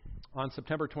On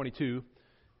September 22,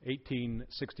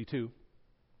 1862,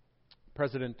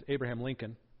 President Abraham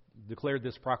Lincoln declared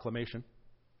this proclamation.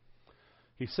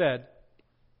 He said,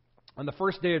 "On the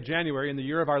first day of January in the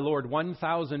year of our Lord,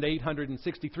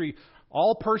 1863,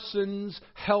 all persons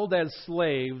held as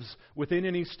slaves within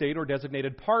any state or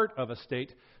designated part of a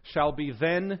state shall be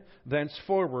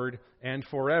thenceforward, and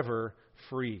forever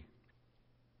free."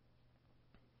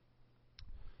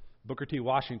 Booker T.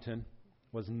 Washington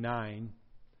was 9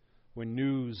 when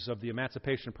news of the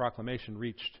Emancipation Proclamation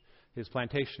reached his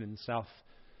plantation in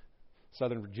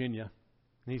southern Virginia.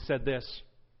 And he said this.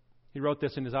 He wrote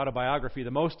this in his autobiography.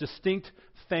 "The most distinct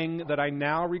thing that I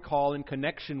now recall in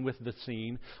connection with the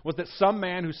scene was that some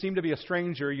man who seemed to be a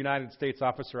stranger, United States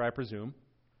officer, I presume,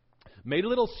 made a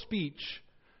little speech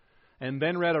and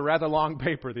then read a rather long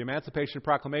paper, the Emancipation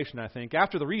Proclamation, I think.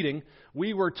 After the reading,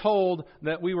 we were told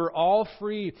that we were all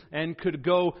free and could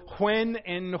go when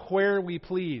and where we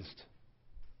pleased.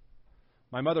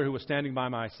 My mother, who was standing by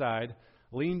my side,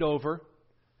 leaned over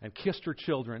and kissed her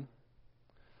children,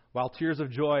 while tears of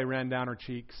joy ran down her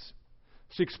cheeks.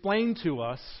 She explained to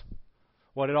us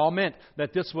what it all meant,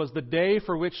 that this was the day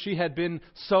for which she had been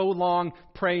so long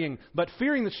praying, but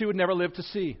fearing that she would never live to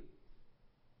see.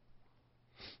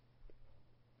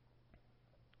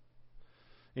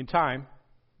 In time,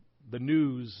 the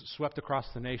news swept across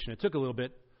the nation. It took a little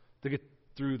bit to get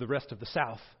through the rest of the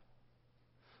South.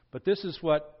 But this is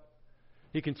what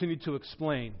he continued to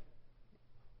explain.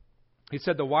 He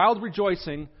said, "The wild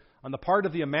rejoicing on the part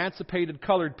of the emancipated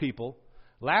colored people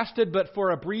lasted but for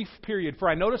a brief period. For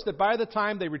I noticed that by the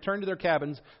time they returned to their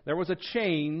cabins, there was a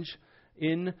change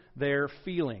in their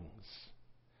feelings.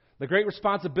 The great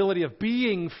responsibility of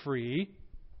being free,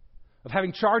 of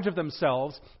having charge of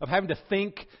themselves, of having to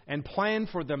think and plan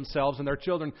for themselves and their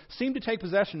children, seemed to take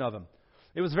possession of them.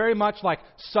 It was very much like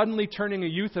suddenly turning a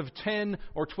youth of 10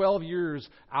 or 12 years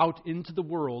out into the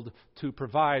world to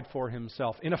provide for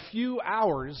himself. In a few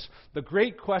hours, the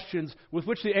great questions with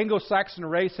which the Anglo-Saxon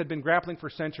race had been grappling for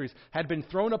centuries had been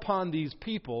thrown upon these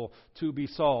people to be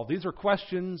solved. These are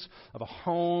questions of a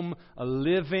home, a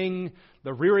living,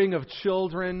 the rearing of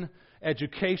children,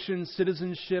 education,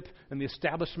 citizenship, and the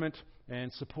establishment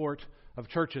and support of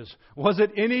churches. Was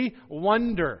it any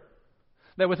wonder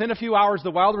that within a few hours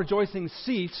the wild rejoicing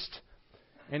ceased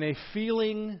and a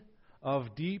feeling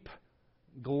of deep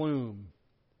gloom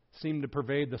seemed to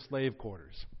pervade the slave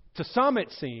quarters? To some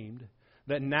it seemed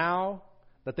that now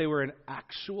that they were in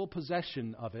actual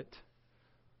possession of it,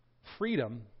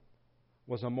 freedom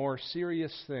was a more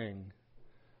serious thing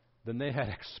than they had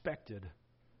expected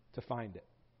to find it."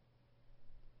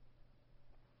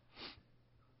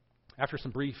 After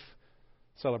some brief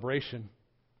celebration,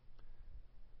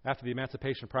 after the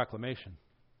Emancipation Proclamation,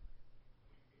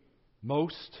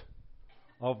 most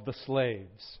of the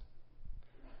slaves,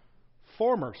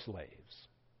 former slaves,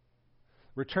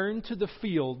 returned to the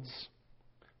fields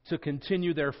to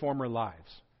continue their former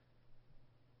lives.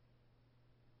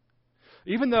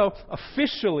 Even though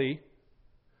officially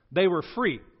they were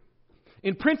free,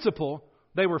 in principle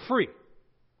they were free,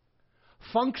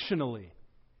 functionally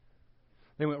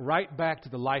they went right back to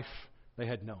the life they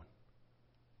had known.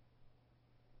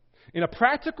 In a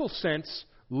practical sense,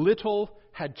 little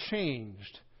had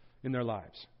changed in their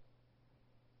lives.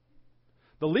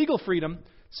 The legal freedom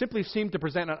simply seemed to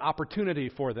present an opportunity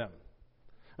for them.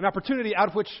 An opportunity out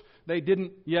of which they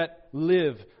didn't yet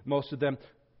live, most of them.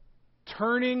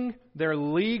 Turning their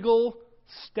legal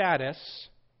status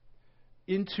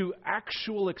into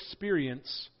actual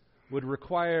experience would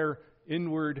require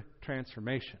inward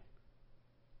transformation.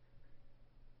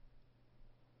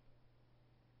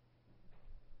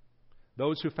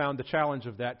 Those who found the challenge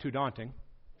of that too daunting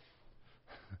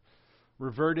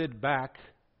reverted back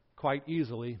quite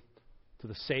easily to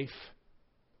the safe,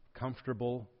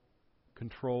 comfortable,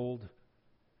 controlled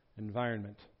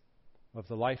environment of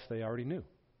the life they already knew.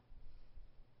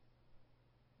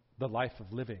 The life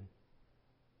of living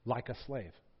like a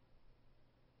slave.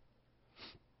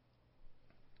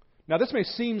 Now, this may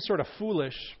seem sort of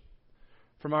foolish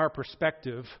from our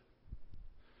perspective,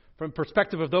 from the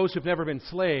perspective of those who've never been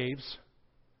slaves,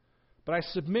 but I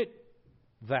submit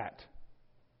that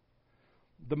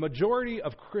the majority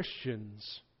of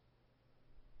Christians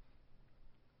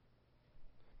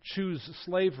choose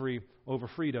slavery over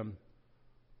freedom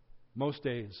most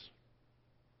days.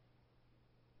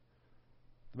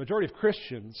 The majority of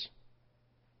Christians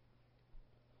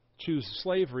choose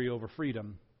slavery over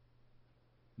freedom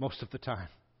most of the time.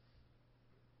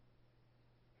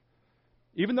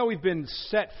 Even though we've been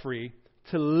set free,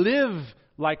 to live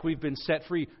like we've been set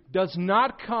free does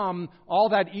not come all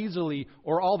that easily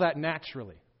or all that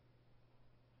naturally.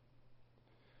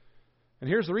 And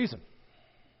here's the reason.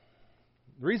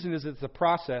 The reason is it's a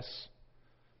process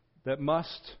that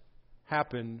must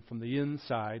happen from the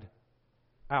inside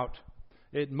out.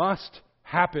 It must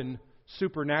happen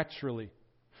supernaturally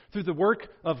through the work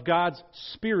of God's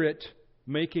Spirit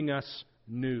making us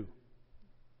new.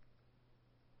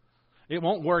 It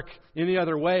won't work any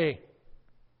other way.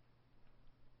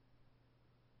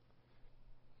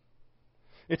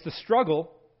 It's the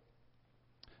struggle.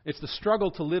 It's the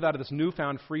struggle to live out of this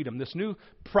newfound freedom, this new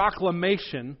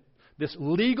proclamation, this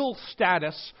legal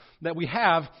status that we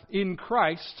have in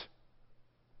Christ.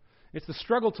 It's the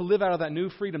struggle to live out of that new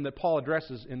freedom that Paul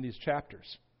addresses in these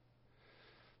chapters.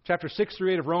 Chapter 6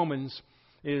 through 8 of Romans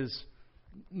is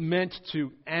meant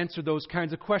to answer those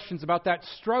kinds of questions about that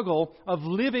struggle of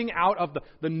living out of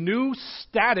the new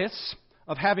status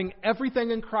of having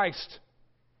everything in Christ,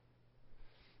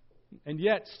 and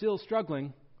yet still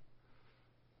struggling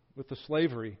with the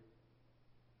slavery.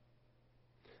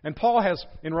 And Paul has,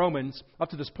 in Romans, up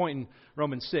to this point in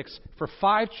Romans 6, for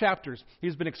 5 chapters,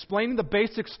 he's been explaining the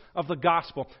basics of the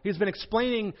gospel. He's been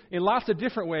explaining in lots of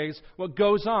different ways what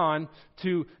goes on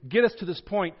to get us to this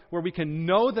point where we can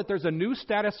know that there's a new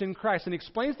status in Christ. And he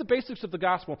explains the basics of the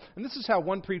gospel. And this is how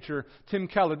one preacher, Tim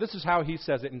Keller, this is how he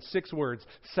says it in 6 words.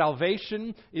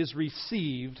 Salvation is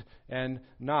received and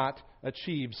not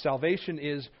achieved. Salvation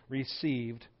is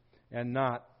received and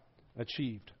not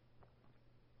achieved.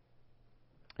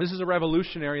 This is a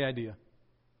revolutionary idea.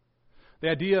 The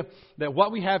idea that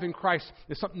what we have in Christ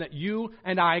is something that you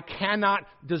and I cannot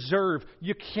deserve.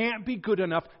 You can't be good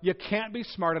enough. You can't be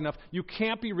smart enough. You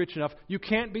can't be rich enough. You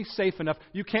can't be safe enough.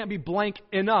 You can't be blank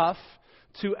enough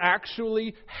to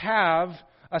actually have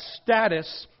a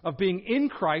status of being in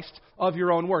Christ of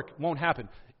your own work. It won't happen.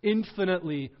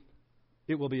 Infinitely,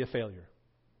 it will be a failure.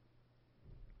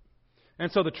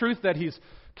 And so the truth that he's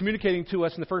communicating to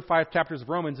us in the first 5 chapters of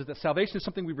Romans is that salvation is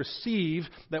something we receive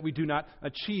that we do not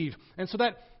achieve. And so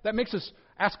that makes us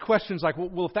ask questions like,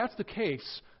 well, if that's the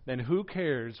case, then who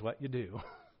cares what you do?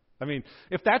 I mean,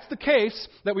 if that's the case,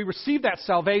 that we receive that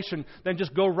salvation, then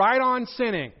just go right on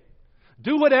sinning.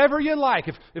 Do whatever you like.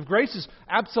 If grace is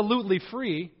absolutely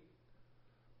free,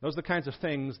 those are the kinds of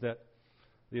things that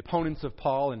the opponents of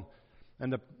Paul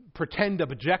and the pretend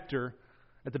objector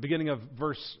at the beginning of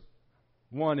verse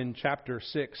 1 in chapter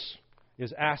 6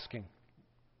 is asking.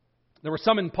 There were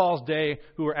some in Paul's day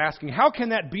who were asking, how can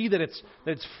that be that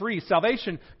it's free?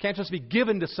 Salvation can't just be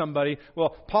given to somebody. Well,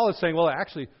 Paul is saying, well,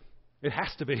 actually, it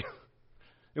has to be.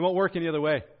 It won't work any other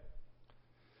way.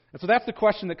 And so that's the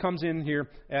question that comes in here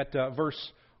at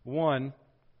verse 1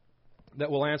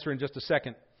 that we'll answer in just a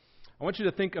second. I want you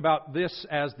to think about this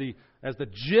as the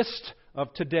gist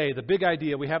of today, the big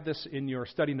idea. We have this in your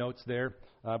study notes there,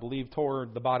 I believe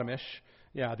toward the bottom-ish.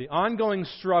 Yeah, the ongoing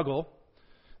struggle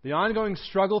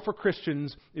for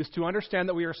Christians is to understand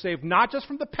that we are saved not just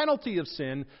from the penalty of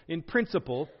sin in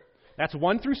principle. That's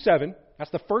 1 through 7.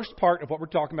 That's the first part of what we're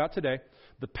talking about today.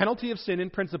 The penalty of sin in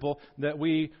principle that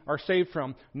we are saved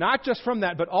from. Not just from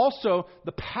that, but also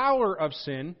the power of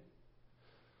sin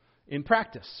in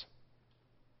practice.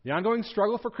 The ongoing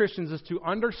struggle for Christians is to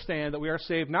understand that we are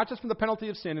saved not just from the penalty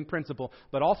of sin in principle,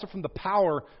 but also from the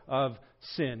power of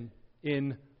sin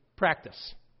in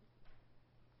practice.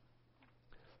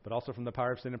 But also from the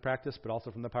power of sin in practice, but also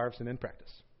from the power of sin in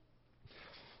practice.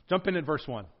 Jump in at verse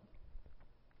 1.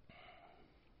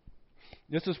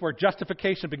 This is where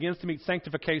justification begins to meet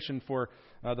sanctification for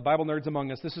the Bible nerds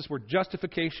among us. This is where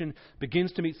justification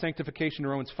begins to meet sanctification in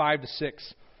Romans 5 to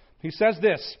 6. He says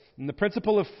this, in the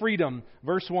principle of freedom,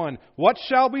 verse 1, what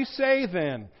shall we say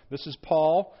then? This is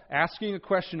Paul asking a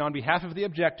question on behalf of the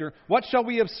objector. What shall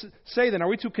we say then? Are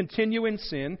we to continue in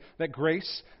sin that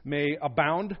grace may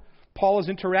abound? Paul is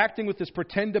interacting with this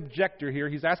pretend objector here.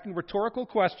 He's asking a rhetorical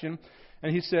question,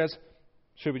 and he says,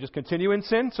 should we just continue in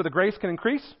sin so the grace can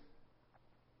increase?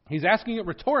 He's asking it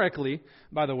rhetorically,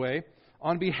 by the way,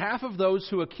 on behalf of those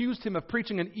who accused him of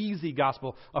preaching an easy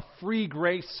gospel, a free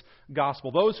grace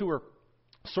gospel. Those who are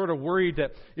sort of worried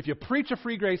that if you preach a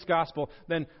free grace gospel,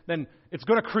 then it's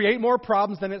going to create more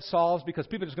problems than it solves because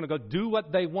people are just going to go do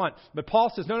what they want. But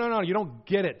Paul says, no, you don't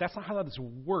get it. That's not how this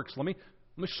works. Let me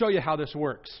show you how this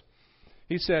works.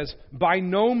 He says, by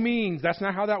no means, that's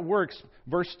not how that works.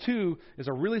 Verse 2 is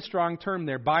a really strong term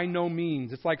there, by no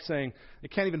means. It's like saying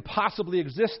it can't even possibly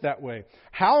exist that way.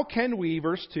 How can we,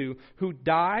 verse 2, who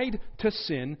died to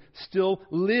sin, still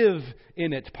live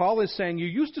in it? Paul is saying you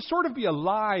used to sort of be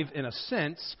alive in a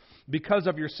sense because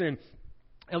of your sin.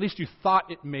 At least you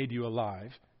thought it made you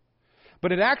alive.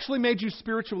 But it actually made you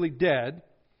spiritually dead.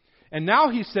 And now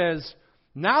he says,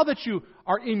 Now that you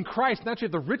are in Christ, now that you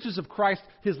have the riches of Christ,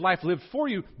 His life lived for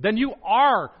you, then you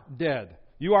are dead.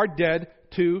 You are dead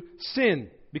to sin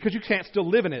because you can't still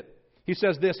live in it. He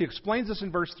says this, he explains this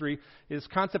in verse 3. His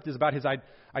concept is about his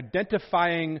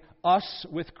identifying us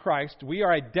with Christ. We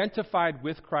are identified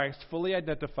with Christ, fully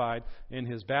identified in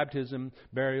His baptism,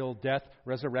 burial, death,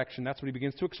 resurrection. That's what he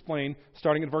begins to explain.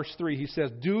 Starting in verse 3, he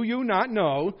says, "Do you not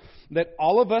know that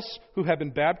all of us who have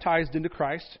been baptized into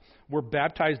Christ were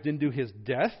baptized into His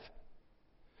death?"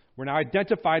 We're now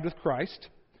identified with Christ.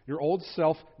 Your old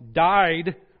self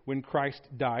died when Christ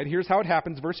died. Here's how it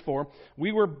happens, verse 4.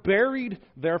 "We were buried,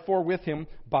 therefore, with Him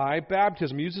by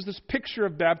baptism." He uses this picture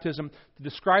of baptism to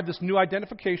describe this new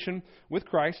identification with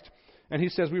Christ. And he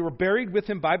says, "We were buried with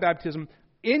Him by baptism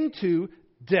into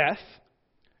death,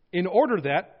 in order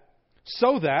that,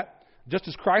 so that, just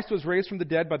as Christ was raised from the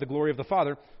dead by the glory of the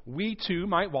Father, we too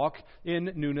might walk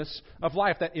in newness of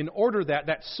life." That in order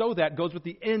that so that goes with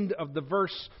the end of the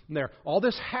verse there. All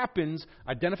this happens,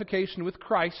 identification with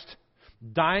Christ,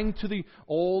 dying to the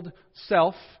old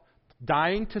self,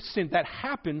 dying to sin. That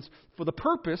happens for the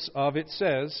purpose of, it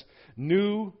says,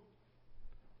 new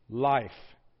life.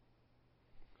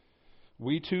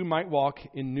 We too might walk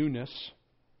in newness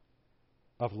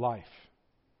of life.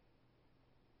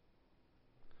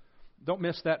 Don't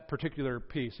miss that particular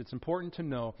piece. It's important to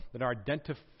know that our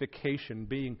identification,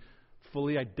 being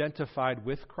fully identified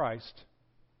with Christ,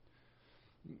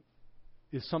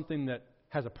 is something that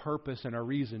has a purpose and a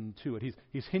reason to it.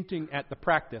 He's hinting at the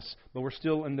practice, but we're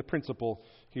still in the principle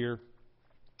here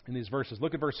in these verses.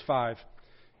 Look at verse 5.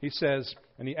 He says,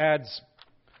 and he adds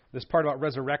this part about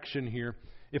resurrection here,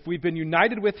 "If we've been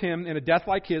united with Him in a death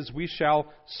like His, we shall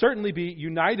certainly be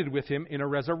united with Him in a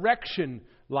resurrection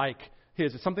like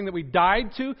His." It's something that we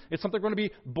died to. It's something we're going to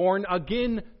be born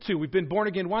again to. We've been born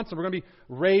again once, and we're going to be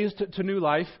raised to new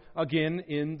life again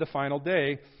in the final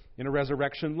day, in a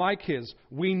resurrection like His.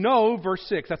 We know, verse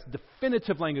 6, that's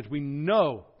definitive language. We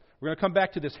know. We're going to come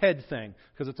back to this head thing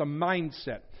because it's a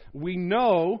mindset. We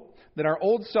know that our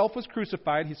old self was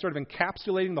crucified. He's sort of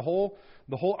encapsulating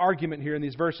the whole argument here in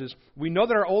these verses. We know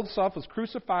that our old self was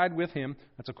crucified with Him.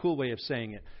 That's a cool way of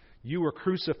saying it. You were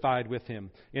crucified with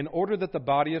Him in order that the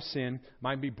body of sin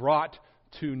might be brought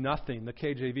to nothing. The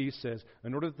KJV says,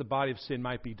 in order that the body of sin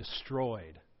might be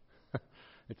destroyed.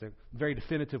 It's a very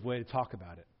definitive way to talk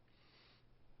about it.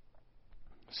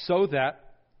 So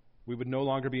that we would no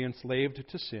longer be enslaved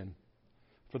to sin.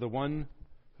 For the one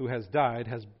who has died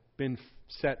has been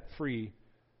set free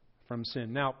from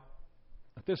sin. Now,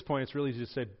 at this point, it's really easy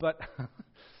to say, but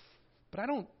I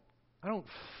don't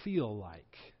feel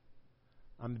like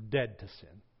I'm dead to sin.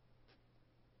 I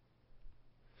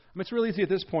mean, it's really easy at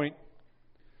this point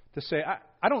to say,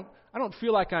 I don't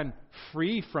feel like I'm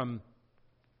free from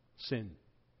sin.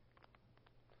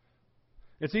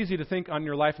 It's easy to think on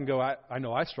your life and go, I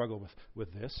know I struggle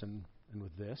with this and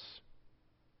with this.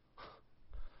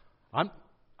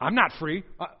 I'm not free.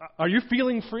 Are you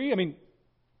feeling free? I mean,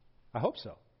 I hope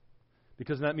so,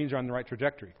 because that means you're on the right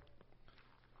trajectory.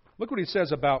 Look what he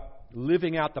says about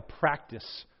living out the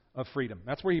practice of freedom.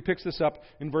 That's where he picks this up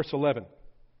in verse 11.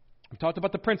 We talked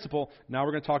about the principle. Now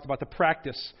we're going to talk about the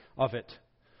practice of it.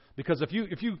 Because if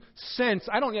you sense,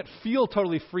 I don't yet feel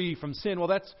totally free from sin, well,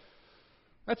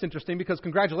 that's interesting, because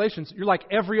congratulations, you're like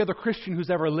every other Christian who's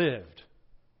ever lived,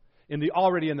 in the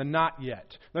already and the not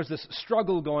yet. There's this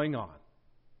struggle going on.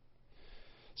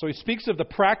 So he speaks of the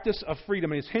practice of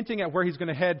freedom, and he's hinting at where he's going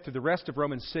to head through the rest of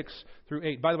Romans 6 through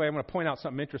 8. By the way, I want to point out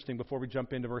something interesting before we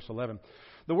jump into verse 11.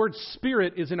 The word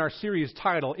Spirit is in our series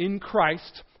title, In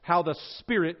Christ, How the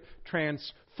Spirit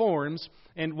Transforms.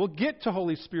 And we'll get to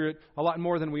Holy Spirit a lot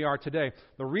more than we are today.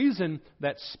 The reason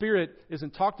that Spirit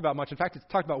isn't talked about much, in fact, it's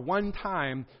talked about one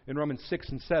time in Romans 6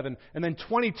 and 7, and then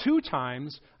 22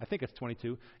 times, I think it's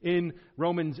 22, in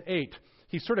Romans 8.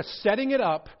 He's sort of setting it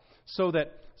up so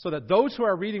that those who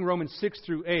are reading Romans 6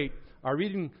 through 8 are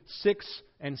reading 6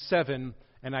 and 7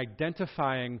 and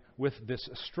identifying with this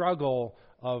struggle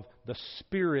of the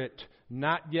Spirit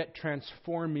not yet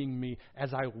transforming me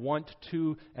as I want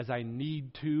to, as I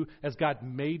need to, as God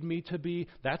made me to be.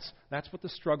 That's what the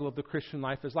struggle of the Christian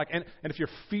life is like. And if you're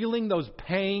feeling those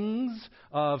pangs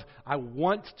of, I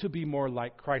want to be more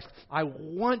like Christ, I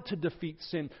want to defeat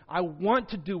sin, I want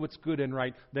to do what's good and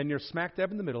right, then you're smack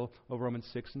dab in the middle of Romans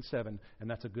 6 and 7, and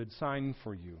that's a good sign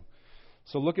for you.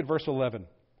 So look at verse 11.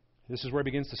 This is where he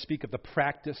begins to speak of the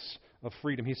practice of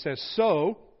freedom. He says,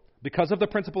 so, because of the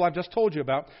principle I've just told you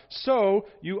about, so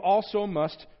you also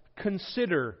must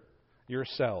consider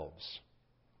yourselves.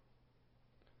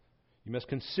 You must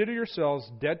consider yourselves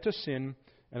dead to sin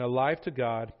and alive to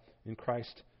God in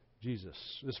Christ Jesus.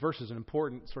 This verse is an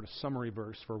important sort of summary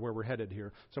verse for where we're headed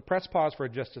here. So press pause for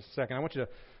just a second. I want you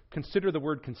to consider the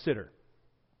word consider.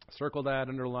 Circle that,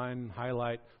 underline,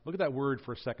 highlight. Look at that word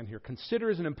for a second here. Consider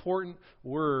is an important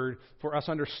word for us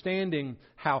understanding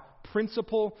how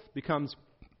principle becomes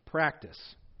practice.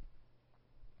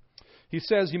 He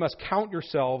says you must count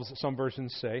yourselves, some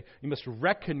versions say. You must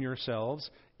reckon yourselves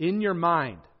in your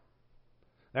mind.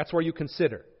 That's where you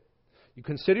consider. You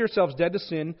consider yourselves dead to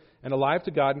sin and alive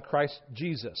to God in Christ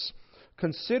Jesus.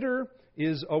 Consider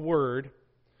is a word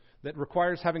that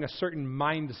requires having a certain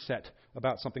mindset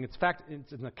about something. In fact,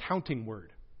 it's an accounting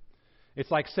word. It's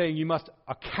like saying you must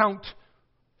account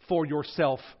for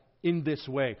yourself in this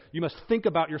way. You must think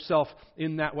about yourself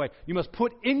in that way. You must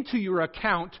put into your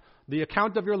account, the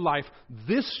account of your life,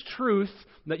 this truth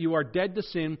that you are dead to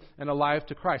sin and alive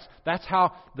to Christ. That's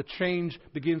how the change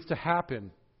begins to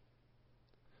happen.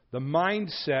 The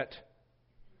mindset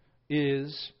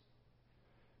is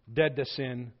dead to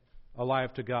sin,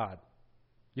 alive to God.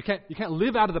 You can't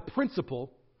live out of the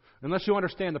principle unless you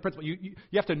understand the principle. You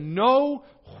have to know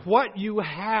what you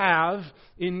have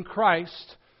in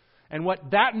Christ and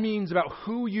what that means about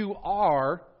who you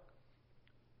are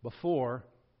before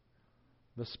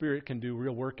the Spirit can do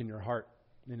real work in your heart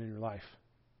and in your life.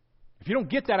 If you don't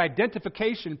get that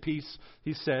identification piece,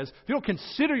 he says, if you don't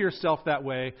consider yourself that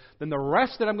way, then the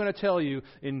rest that I'm going to tell you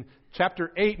in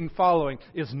chapter 8 and following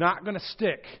is not going to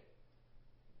stick.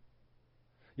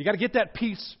 You got to get that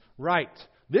piece right.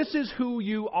 This is who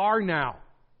you are now.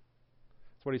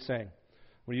 That's what he's saying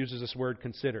when he uses this word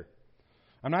consider.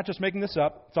 I'm not just making this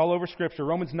up. It's all over Scripture.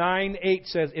 Romans 9:8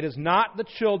 says, "It is not the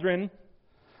children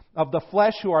of the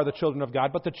flesh who are the children of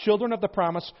God, but the children of the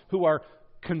promise who are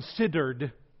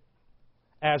considered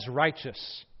as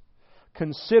righteous."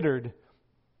 Considered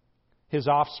his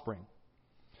offspring.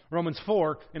 Romans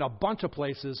 4, in a bunch of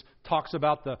places, talks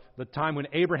about the time when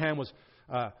Abraham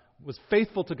was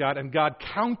faithful to God and God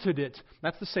counted it.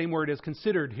 That's the same word as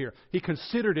considered here. He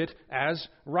considered it as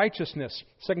righteousness.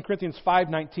 2 Corinthians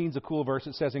 5:19 is a cool verse.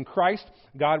 It says, "In Christ,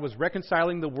 God was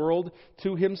reconciling the world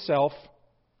to himself,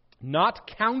 not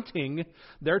counting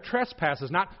their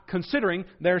trespasses," not considering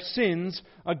their sins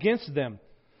against them.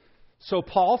 So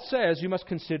Paul says you must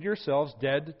consider yourselves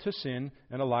dead to sin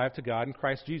and alive to God in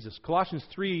Christ Jesus. Colossians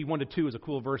 3:1-2 is a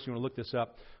cool verse. You want to look this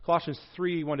up. Colossians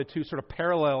 3:1-2 sort of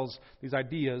parallels these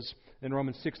ideas in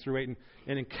Romans 6-8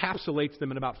 and encapsulates them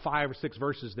in about 5 or 6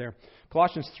 verses there.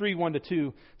 Colossians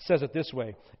 3:1-2 says it this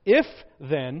way: "If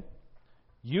then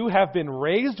you have been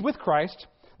raised with Christ,"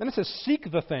 then it says,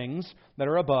 "seek the things that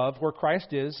are above, where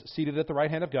Christ is, seated at the right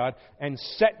hand of God, and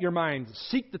set your minds."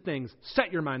 Seek the things,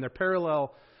 set your mind. They're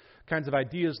parallel kinds of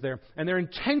ideas there. And they're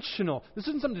intentional. This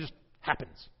isn't something that just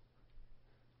happens.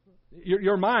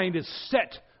 Your mind is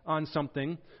set on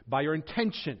something by your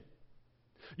intention.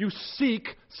 You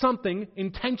seek something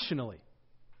intentionally.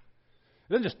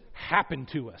 It doesn't just happen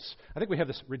to us. I think we have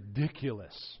this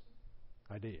ridiculous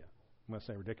idea. I'm going to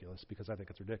say ridiculous because I think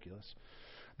it's ridiculous.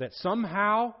 That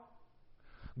somehow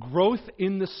growth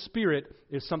in the Spirit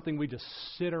is something we just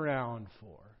sit around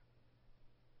for.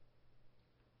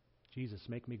 Jesus,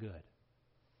 make me good.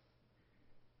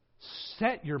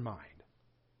 Set your mind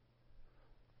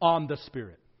on the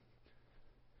Spirit.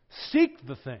 Seek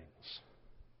the things.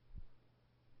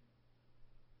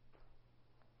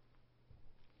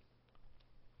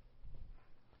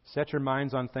 Set your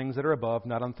minds on things that are above,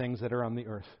 not on things that are on the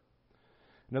earth.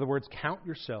 In other words, count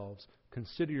yourselves,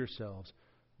 consider yourselves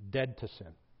dead to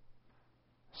sin.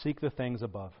 Seek the things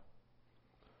above.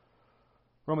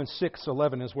 Romans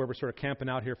 6:11 is where we're sort of camping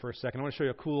out here for a second. I want to show you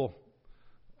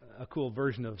a cool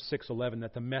version of 6:11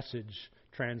 that the Message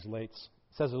translates.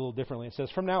 It says it a little differently. It says,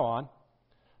 "From now on,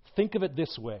 think of it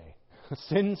this way.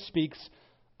 Sin speaks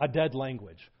a dead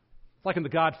language." It's like in The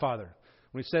Godfather,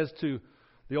 when he says to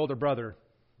the older brother,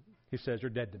 he says, "You're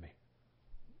dead to me."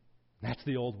 That's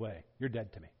the old way. You're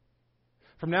dead to me.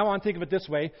 From now on, think of it this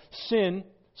way. Sin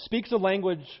speaks a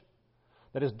language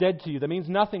that is dead to you, that means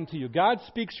nothing to you. God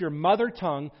speaks your mother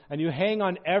tongue, and you hang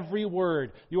on every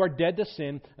word. You are dead to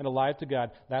sin and alive to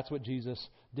God. That's what Jesus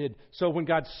did. So when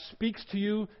God speaks to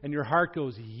you and your heart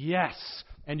goes, yes,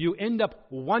 and you end up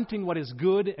wanting what is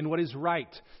good and what is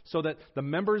right, so that the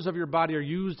members of your body are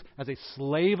used as a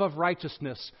slave of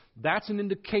righteousness, that's an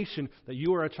indication that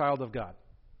you are a child of God.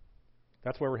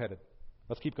 That's where we're headed.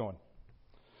 Let's keep going.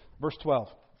 Verse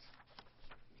 12.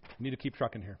 I need to keep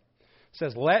trucking here. It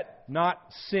says, let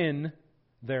not sin,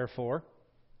 therefore,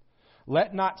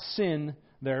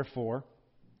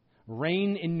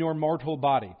 reign in your mortal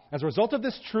body. As a result of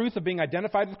this truth of being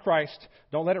identified with Christ,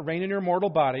 don't let it reign in your mortal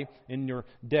body, in your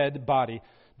dead body.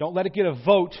 Don't let it get a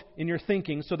vote in your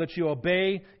thinking so that you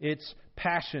obey its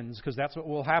passions, because that's what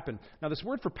will happen. Now, this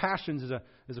word for passions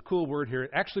is a cool word here.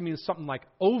 It actually means something like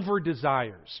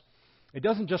over-desires. It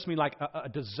doesn't just mean like a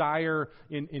desire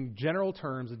in general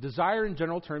terms. A desire in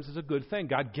general terms is a good thing.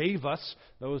 God gave us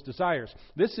those desires.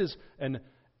 This is an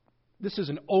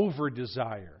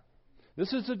over-desire.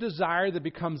 This is a desire that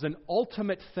becomes an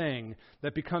ultimate thing,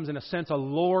 that becomes, in a sense, a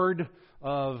lord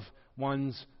of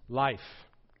one's life.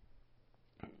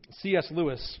 C.S.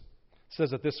 Lewis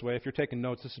says it this way. If you're taking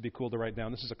notes, this would be cool to write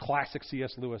down. This is a classic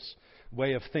C.S. Lewis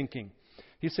way of thinking.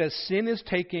 He says, sin is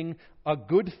taking a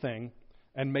good thing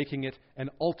and making it an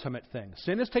ultimate thing.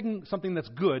 Sin is taking something that's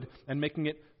good and making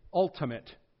it ultimate.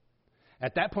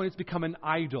 At that point, it's become an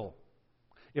idol,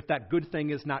 if that good thing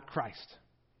is not Christ.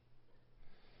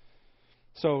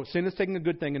 So sin is taking a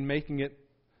good thing and making it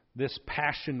this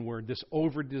passion word, this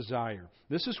over-desire.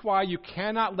 This is why you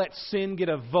cannot let sin get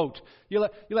a vote. You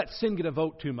let sin get a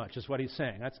vote too much, is what he's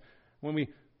saying. That's when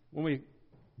we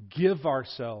give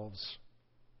ourselves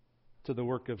to the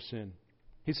work of sin.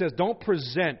 He says, don't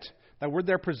present. That word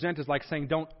there, present, is like saying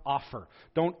don't offer.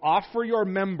 Don't offer your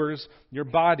members, your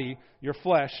body, your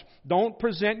flesh. Don't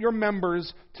present your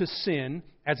members to sin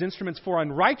as instruments for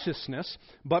unrighteousness,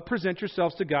 but present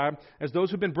yourselves to God as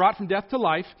those who've been brought from death to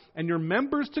life, and your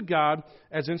members to God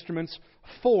as instruments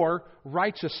for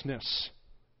righteousness.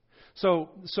 So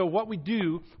what we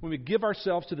do when we give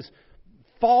ourselves to this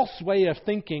false way of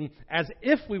thinking as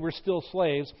if we were still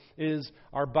slaves is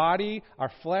our body,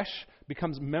 our flesh,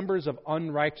 becomes members of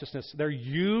unrighteousness. They're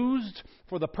used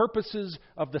for the purposes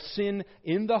of the sin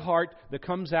in the heart that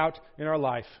comes out in our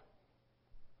life,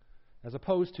 as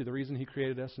opposed to the reason He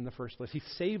created us in the first place. He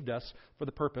saved us for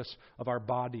the purpose of our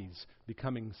bodies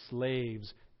becoming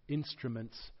slaves,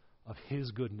 instruments of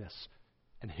His goodness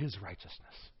and His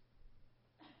righteousness.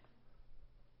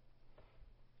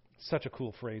 Such a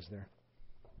cool phrase there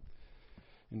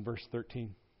in verse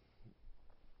 13.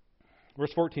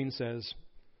 Verse 14 says,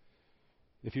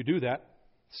 if you do that,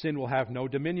 sin will have no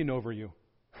dominion over you,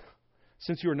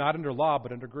 since you are not under law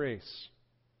but under grace.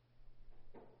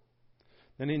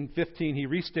 Then in 15, he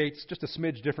restates just a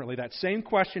smidge differently that same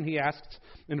question he asks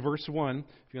in verse 1.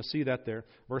 If you'll see that there,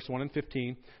 verse 1 and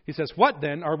 15. He says, what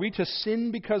then? Are we to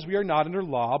sin because we are not under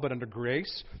law but under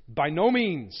grace? By no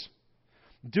means.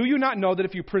 Do you not know that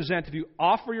if you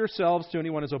offer yourselves to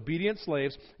anyone as obedient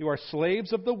slaves, you are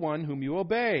slaves of the one whom you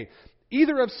obey,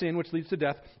 either of sin, which leads to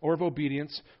death, or of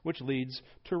obedience, which leads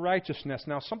to righteousness.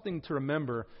 Now, something to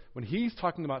remember when he's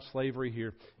talking about slavery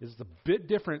here is a bit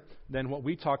different than what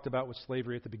we talked about with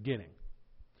slavery at the beginning.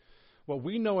 What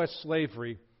we know as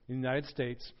slavery in the United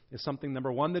States is something,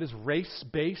 number one, that is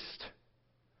race-based,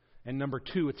 and number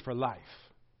two, it's for life.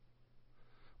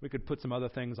 We could put some other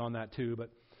things on that too, but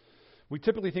we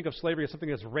typically think of slavery as something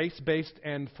that's race-based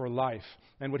and for life.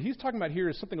 And what he's talking about here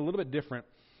is something a little bit different.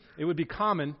 It would be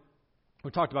common,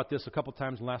 we talked about this a couple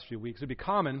times in the last few weeks, it would be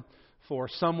common for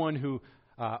someone who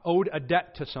owed a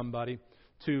debt to somebody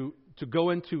to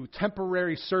go into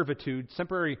temporary servitude,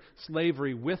 temporary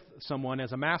slavery with someone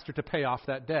as a master to pay off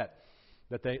that debt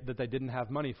that they didn't have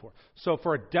money for. So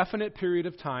for a definite period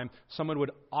of time, someone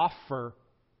would offer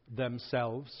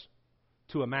themselves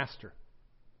to a master.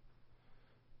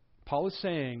 Paul is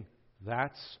saying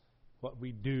that's what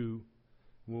we do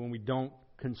when we don't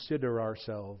consider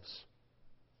ourselves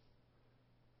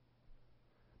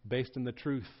based on the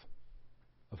truth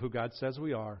of who God says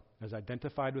we are, as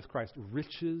identified with Christ.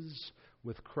 Riches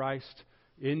with Christ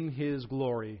in His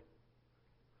glory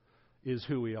is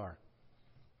who we are.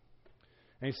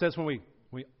 And he says when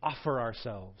we offer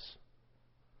ourselves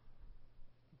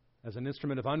as an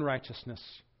instrument of unrighteousness,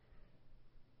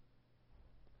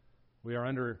 we are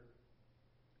under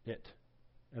it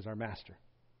as our master.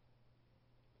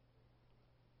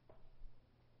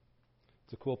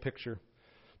 It's a cool picture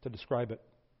to describe it.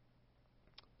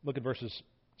 Look at verses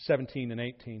 17 and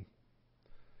 18.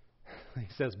 He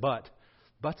says, but.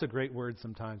 But's a great word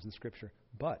sometimes in Scripture.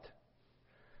 But.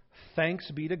 Thanks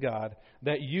be to God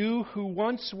that you who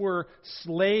once were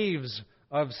slaves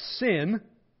of sin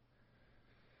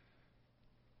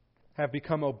have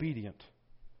become obedient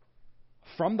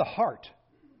from the heart,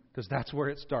 because that's where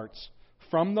it starts,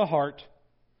 from the heart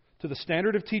to the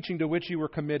standard of teaching to which you were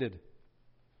committed,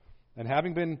 and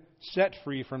having been set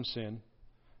free from sin,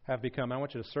 have become, I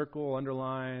want you to circle,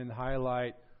 underline,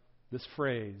 highlight this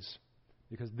phrase,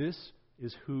 because this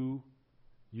is who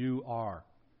you are.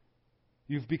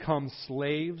 You've become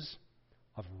slaves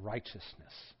of righteousness.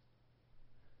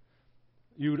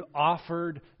 You've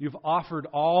offered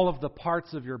all of the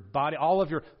parts of your body, all of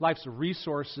your life's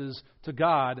resources to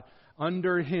God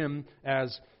under Him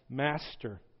as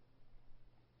master.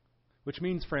 Which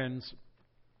means, friends,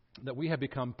 that we have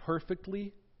become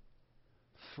perfectly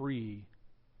free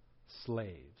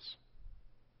slaves.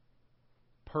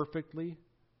 Perfectly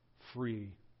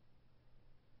free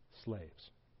slaves.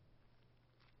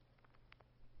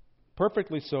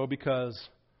 Perfectly so because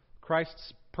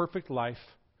Christ's perfect life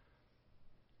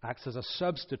acts as a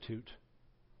substitute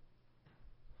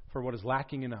for what is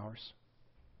lacking in ours.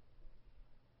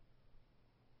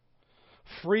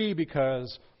 Free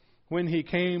because when He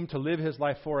came to live His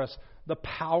life for us, the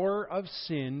power of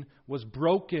sin was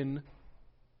broken,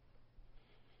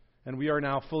 and we are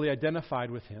now fully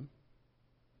identified with Him.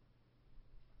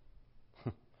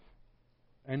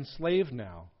 Enslaved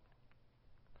now,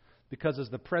 because as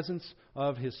the presence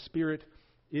of His Spirit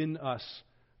in us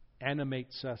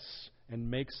animates us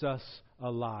and makes us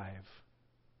alive,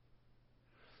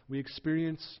 we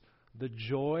experience the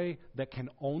joy that can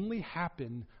only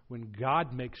happen when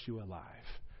God makes you alive.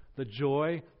 The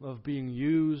joy of being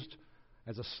used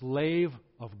as a slave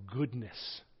of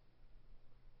goodness.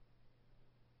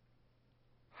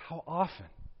 How often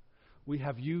we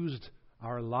have used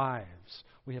our lives,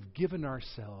 we have given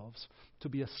ourselves to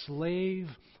be a slave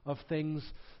of things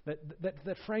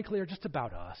that frankly are just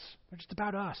about us. They're just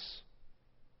about us.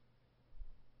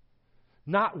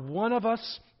 Not one of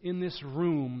us in this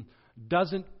room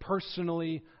doesn't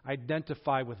personally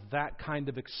identify with that kind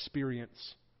of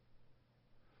experience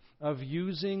of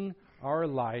using our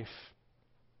life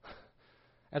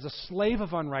as a slave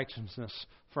of unrighteousness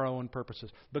for our own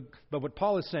purposes. But what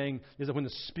Paul is saying is that when the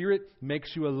Spirit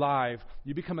makes you alive,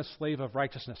 you become a slave of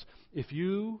righteousness. If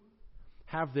you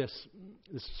have this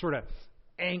sort of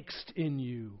angst in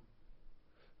you,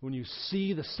 when you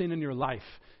see the sin in your life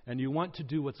and you want to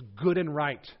do what's good and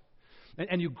right,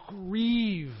 and you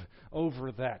grieve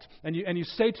over that, and you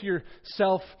say to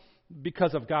yourself,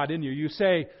 because of God in you, you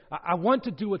say, I want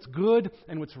to do what's good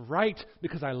and what's right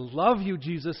because I love you,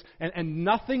 Jesus, and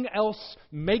nothing else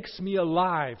makes me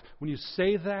alive. When you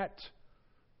say that,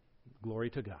 glory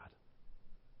to God.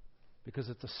 Because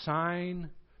it's a sign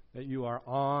that you are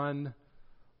on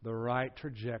the right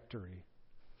trajectory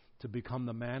to become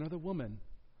the man or the woman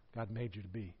God made you to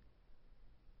be.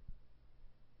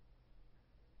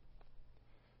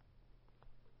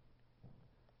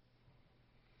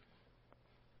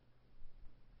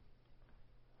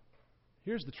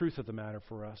 Here's the truth of the matter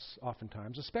for us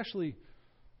oftentimes, especially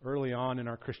early on in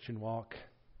our Christian walk.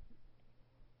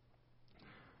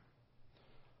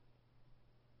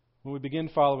 When we begin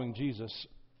following Jesus,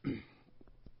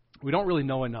 we don't really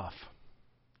know enough,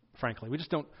 frankly. We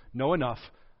just don't know enough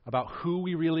about who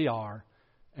we really are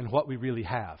and what we really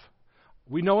have.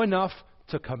 We know enough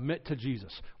to commit to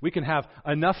Jesus. We can have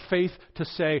enough faith to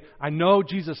say, I know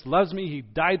Jesus loves me, He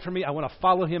died for me, I want to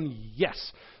follow Him,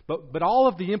 yes. But all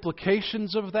of the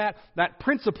implications of that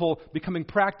principle becoming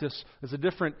practice is a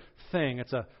different thing.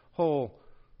 It's a whole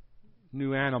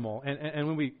new animal. And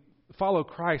when we follow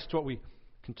Christ, what we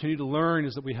continue to learn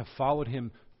is that we have followed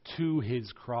Him to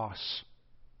His cross.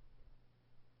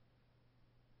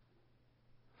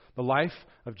 The life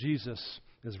of Jesus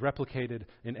is replicated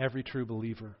in every true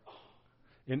believer,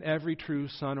 in every true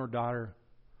son or daughter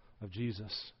of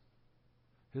Jesus.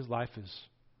 His life is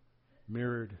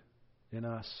mirrored in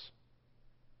us.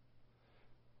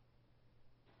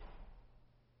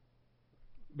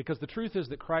 Because the truth is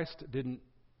that Christ didn't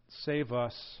save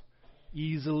us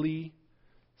easily,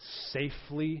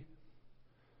 safely.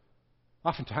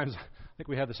 Oftentimes, I think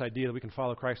we have this idea that we can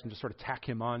follow Christ and just sort of tack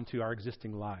Him on to our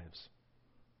existing lives.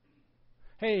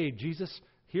 Hey, Jesus,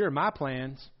 here are my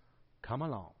plans. Come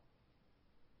along.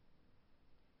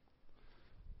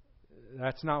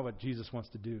 That's not what Jesus wants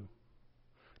to do.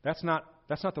 That's not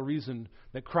the reason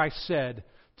that Christ said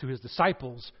to His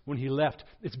disciples when He left,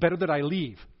 it's better that I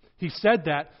leave. He said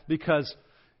that because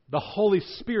the Holy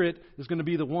Spirit is going to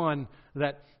be the one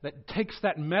that takes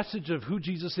that message of who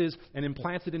Jesus is and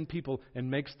implants it in people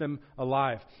and makes them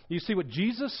alive. You see, what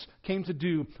Jesus came to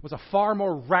do was a far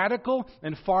more radical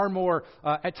and far more,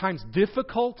 at times,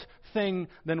 difficult thing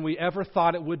than we ever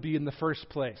thought it would be in the first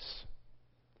place.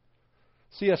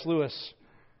 C.S. Lewis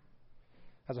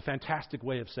has a fantastic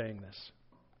way of saying this.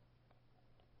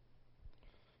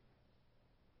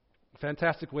 A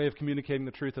fantastic way of communicating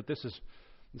the truth that this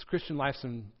Christian life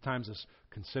sometimes is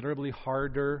considerably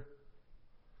harder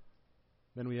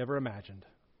than we ever imagined.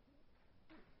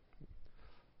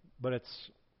 But it's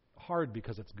hard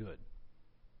because it's good.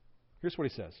 Here's what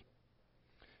he says.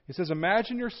 He says,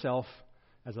 imagine yourself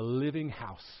as a living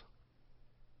house.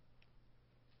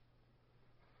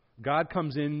 God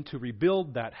comes in to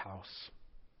rebuild that house.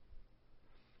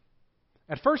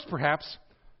 At first, perhaps,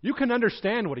 You can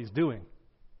understand what he's doing.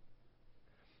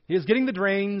 He is getting the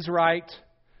drains right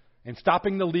and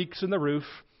stopping the leaks in the roof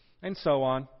and so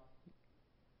on.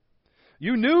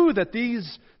 You knew that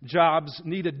these jobs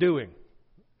needed doing,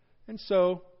 and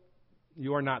so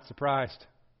you are not surprised.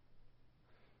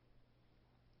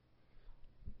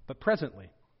 But presently,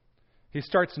 he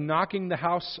starts knocking the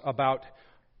house about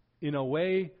in a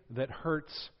way that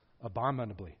hurts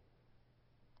abominably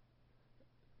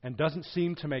and doesn't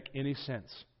seem to make any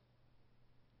sense.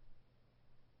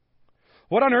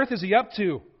 What on earth is he up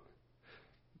to?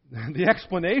 The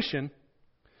explanation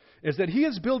is that he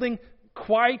is building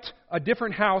quite a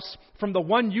different house from the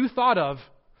one you thought of,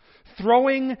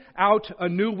 throwing out a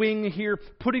new wing here,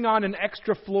 putting on an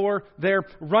extra floor there,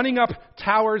 running up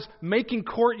towers, making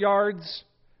courtyards.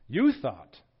 You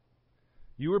thought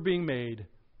you were being made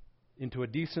into a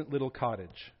decent little cottage.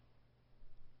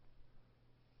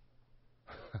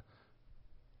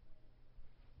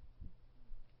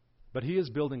 But he is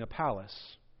building a palace,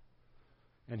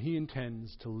 and he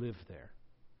intends to live there.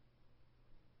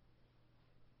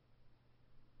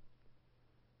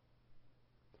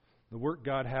 The work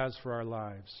God has for our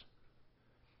lives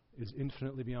is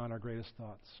infinitely beyond our greatest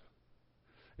thoughts.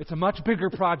 It's a much bigger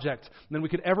project than we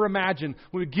could ever imagine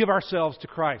when we give ourselves to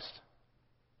Christ.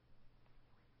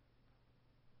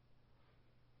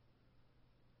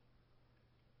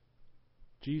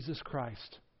 Jesus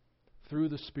Christ, through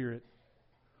the Spirit,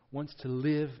 wants to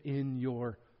live in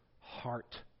your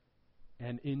heart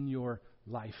and in your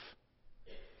life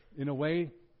in a way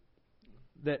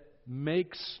that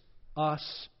makes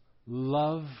us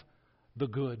love the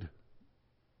good.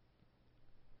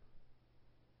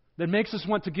 That makes us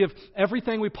want to give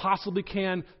everything we possibly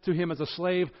can to Him as a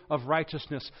slave of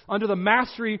righteousness under the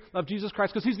mastery of Jesus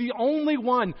Christ, because He's the only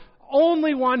one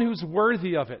who's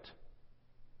worthy of it.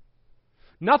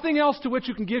 Nothing else to which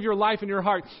you can give your life and your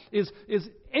heart is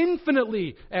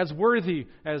infinitely as worthy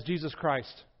as Jesus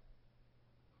Christ.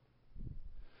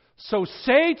 So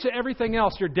say to everything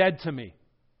else, you're dead to me.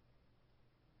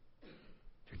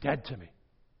 You're dead to me.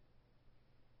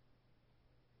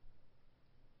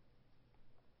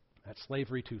 That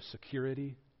slavery to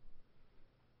security,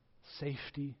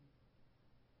 safety,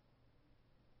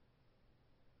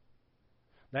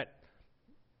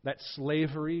 that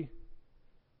slavery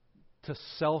to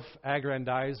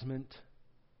self-aggrandizement,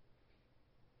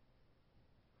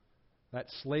 that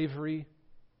slavery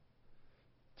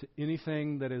to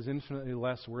anything that is infinitely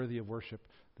less worthy of worship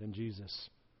than Jesus.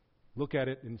 Look at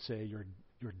it and say, you're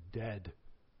dead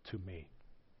to me.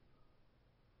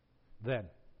 Then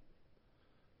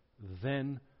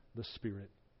the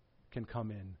Spirit can come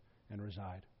in and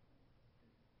reside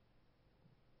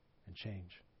and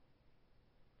change.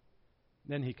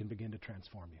 Then He can begin to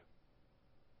transform you.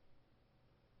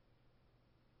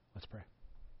 Let's pray.